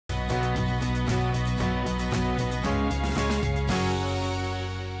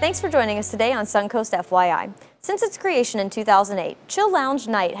Thanks for joining us today on Suncoast FYI. Since its creation in 2008, Chill Lounge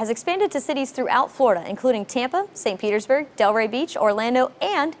Night has expanded to cities throughout Florida, including Tampa, St. Petersburg, Delray Beach, Orlando,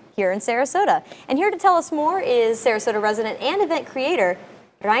 and here in Sarasota. And here to tell us more is Sarasota resident and event creator,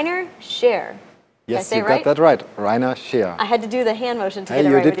 Rainer Scheer. Yes, you got that right, Rainer Scheer. I had to do the hand motion to hey,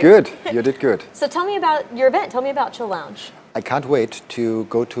 get it right. You did good. You did good. So tell me about your event. Tell me about Chill Lounge. I can't wait to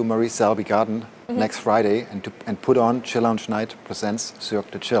go to Marie Selby Garden next Friday and put on Chill Lounge Night presents Cirque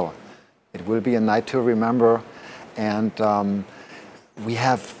du Chill. It will be a night to remember, and we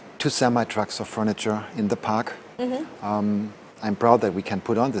have 2 semi-trucks of furniture in the park. I'm proud that we can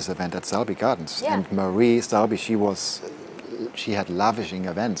put on this event at Selby Gardens. Yeah. And Marie Selby, she had lavishing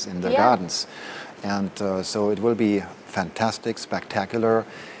events in the gardens. And so it will be fantastic, spectacular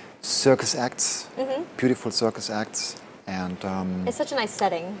circus acts, beautiful circus acts. And it's such a nice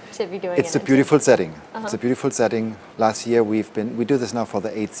setting to be doing. It's a beautiful setting. It's a beautiful setting. Last year we do this now for the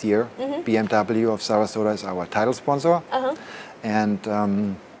 8th year. BMW of Sarasota is our title sponsor, and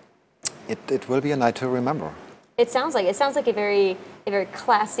it will be a night to remember. It sounds like a very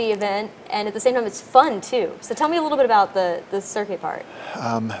classy event, and at the same time it's fun too. So tell me a little bit about the circuit part.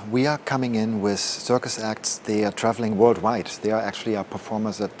 We are coming in with circus acts. They are traveling worldwide. They are actually our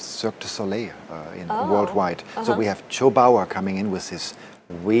performers at Cirque du Soleil worldwide. So we have Joe Bauer coming in with his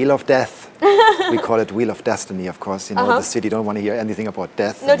Wheel of Death. We call it Wheel of Destiny, of course. You know, the city don't want to hear anything about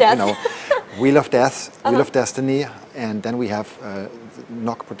death. No death. You know, Wheel of Death, Wheel of Destiny, and then we have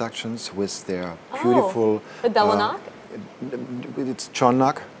Knock Productions with their beautiful. With Bella Knock? It's John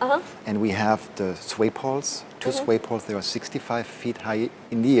Knock, and we have the sway poles, 2 sway poles. They are 65 feet high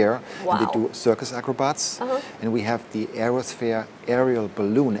in the air, and they do circus acrobats. And we have the Aerosphere Aerial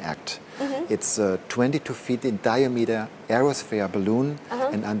Balloon Act. It's a 22 feet in diameter Aerosphere balloon,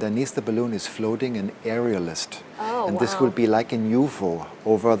 and underneath the balloon is floating an aerialist. And this will be like an UFO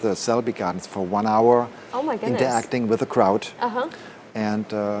over the Selby Gardens for 1 hour, interacting with the crowd, and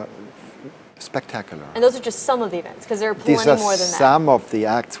spectacular. And those are just some of the events, because there are plenty more than that. These are some of the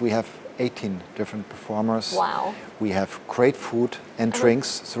acts. We have 18 different performers. Wow. We have great food and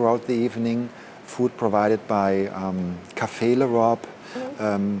drinks throughout the evening. Food provided by Café Le Rob,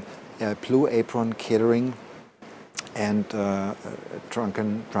 Blue Apron Catering, and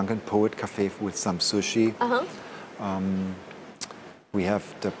Drunken Poet Cafe with some sushi. We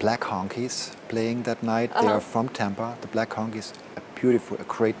have the Black Honkies playing that night. They are from Tampa. The Black Honkies, a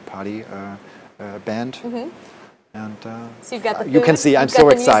great party band. And so you've got the food, you can see I'm so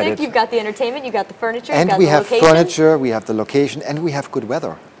excited. Music, you've got the entertainment, you've got the furniture, and we have furniture, we have the location, and we have good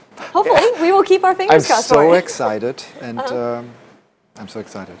weather. Hopefully, we will keep our fingers crossed for it. I'm so excited, and I'm so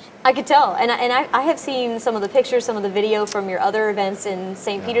excited. I could tell, and I have seen some of the pictures, some of the video from your other events in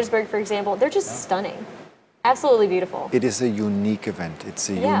St. Petersburg, for example. They're just stunning, absolutely beautiful. It is a unique event. It's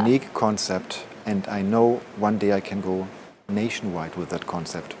a unique concept, and I know one day I can go nationwide with that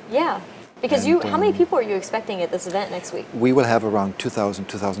concept. Yeah. Because how many people are you expecting at this event next week? We will have around 2,000,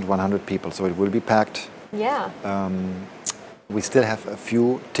 2,100 people, so it will be packed. Yeah. We still have a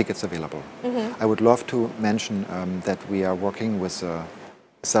few tickets available. I would love to mention that we are working with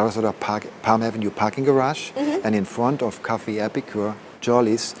Sarasota Palm Avenue parking garage, and in front of Café Epicure,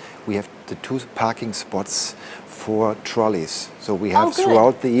 Jolly's, we have the 2 parking spots for trolleys. So we have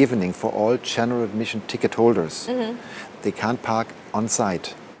throughout the evening for all general admission ticket holders. They can't park on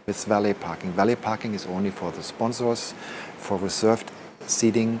site with valet parking. Valet parking is only for the sponsors, for reserved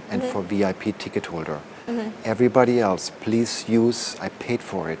seating, and for VIP ticket holder. Everybody else, please use, I paid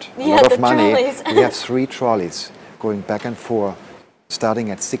for it, a lot of money. We have 3 trolleys going back and forth,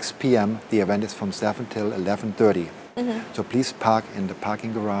 starting at 6 p.m. The event is from 7 till 11:30. So please park in the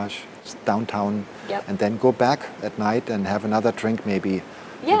parking garage downtown, and then go back at night and have another drink maybe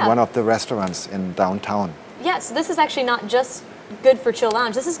at one of the restaurants in downtown. Yeah, so this is actually not just good for Chill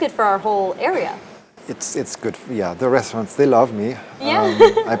Lounge, this is good for our whole area. It's good, the restaurants, they love me.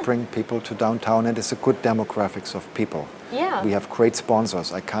 I bring people to downtown, and it's a good demographics of people. We have great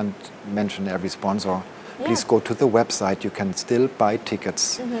sponsors. I can't mention every sponsor. Please go to the website, you can still buy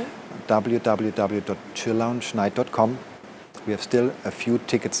tickets. www.chilloungenight.com. We have still a few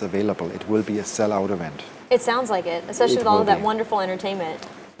tickets available. It will be a sellout event. It sounds like it, especially with all of that wonderful entertainment.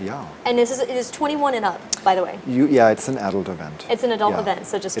 Yeah. And it is 21 and up, by the way. It's an adult event. It's an adult event,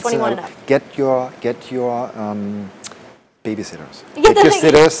 so just 21 and up. Get your babysitters.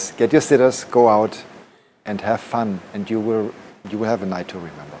 Get your sitters, go out and have fun, and you will have a night to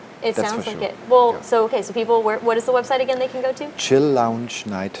remember. It sounds like it. Well, so people, what is the website again they can go to?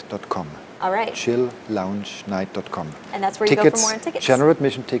 chilloungenight.com. All right. chilloungenight.com. And that's where you go for more tickets? General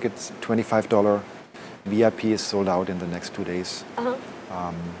admission tickets, $25. VIP is sold out in the next 2 days.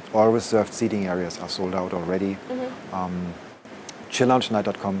 All reserved seating areas are sold out already.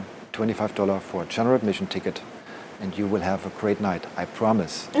 ChillLoungeNight.com, $25 for a general admission ticket, and you will have a great night. I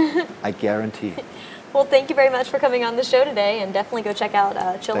promise. I guarantee. Well, thank you very much for coming on the show today, and definitely go check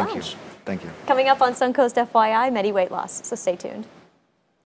out Chill Lounge. Thank you. Coming up on Suncoast FYI, Medi weight loss, so stay tuned.